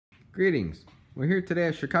Greetings. We're here today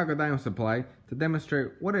at Chicago Diamond Supply to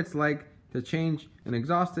demonstrate what it's like to change an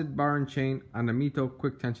exhausted bar and chain on the Mito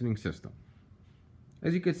quick tensioning system.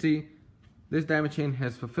 As you can see, this diamond chain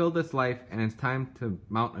has fulfilled its life and it's time to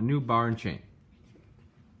mount a new bar and chain.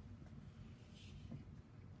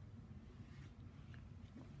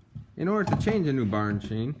 In order to change a new bar and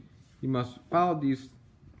chain, you must follow these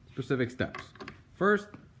specific steps. First,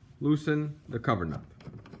 loosen the cover nut.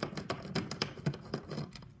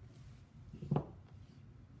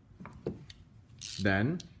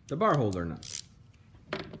 Then, the bar holder nut.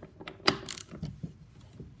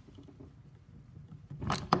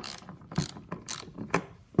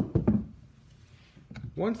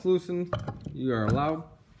 Once loosened, you are allowed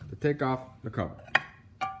to take off the cover.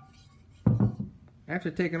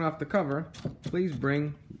 After taking off the cover, please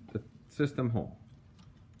bring the system home.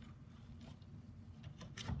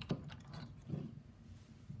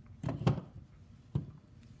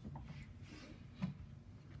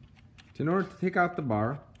 In order to take out the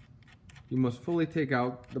bar, you must fully take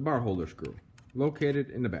out the bar holder screw,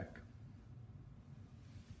 located in the back.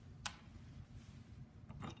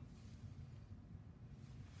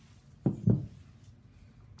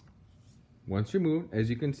 Once removed, as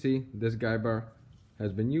you can see, this guide bar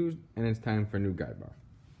has been used and it's time for a new guide bar.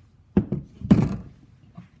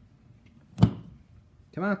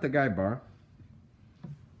 To mount the guide bar,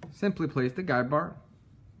 simply place the guide bar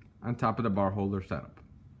on top of the bar holder setup.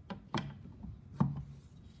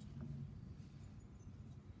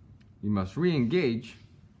 You must re-engage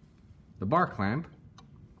the bar clamp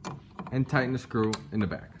and tighten the screw in the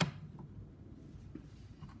back.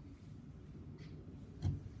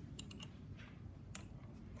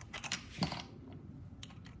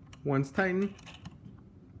 Once tightened,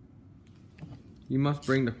 you must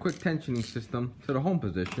bring the quick tensioning system to the home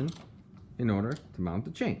position in order to mount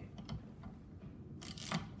the chain.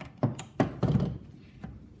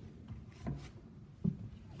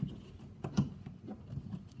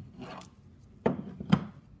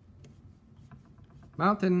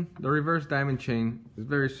 Mounting the reverse diamond chain is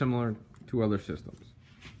very similar to other systems.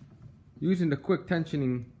 Using the quick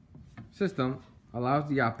tensioning system allows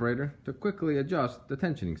the operator to quickly adjust the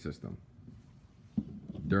tensioning system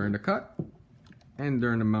during the cut and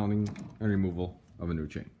during the mounting and removal of a new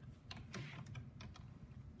chain.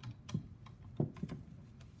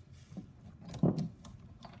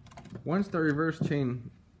 Once the reverse chain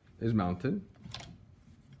is mounted,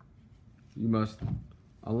 you must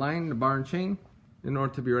align the bar and chain in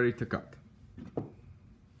order to be ready to cut.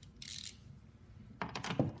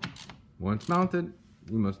 Once mounted,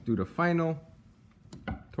 you must do the final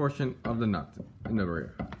torsion of the nut in the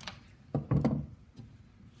rear.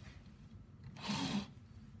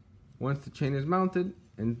 Once the chain is mounted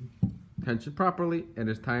and tensioned properly, it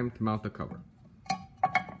is time to mount the cover.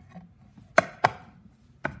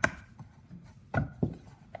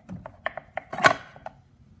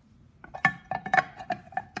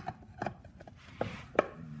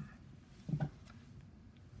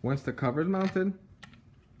 Once the cover is mounted,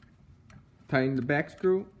 tighten the back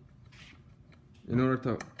screw in order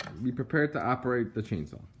to be prepared to operate the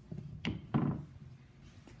chainsaw.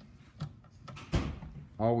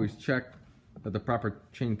 Always check that the proper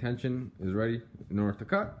chain tension is ready in order to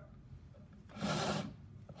cut.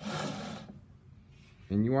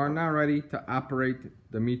 And you are now ready to operate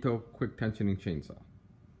the Mito quick tensioning chainsaw.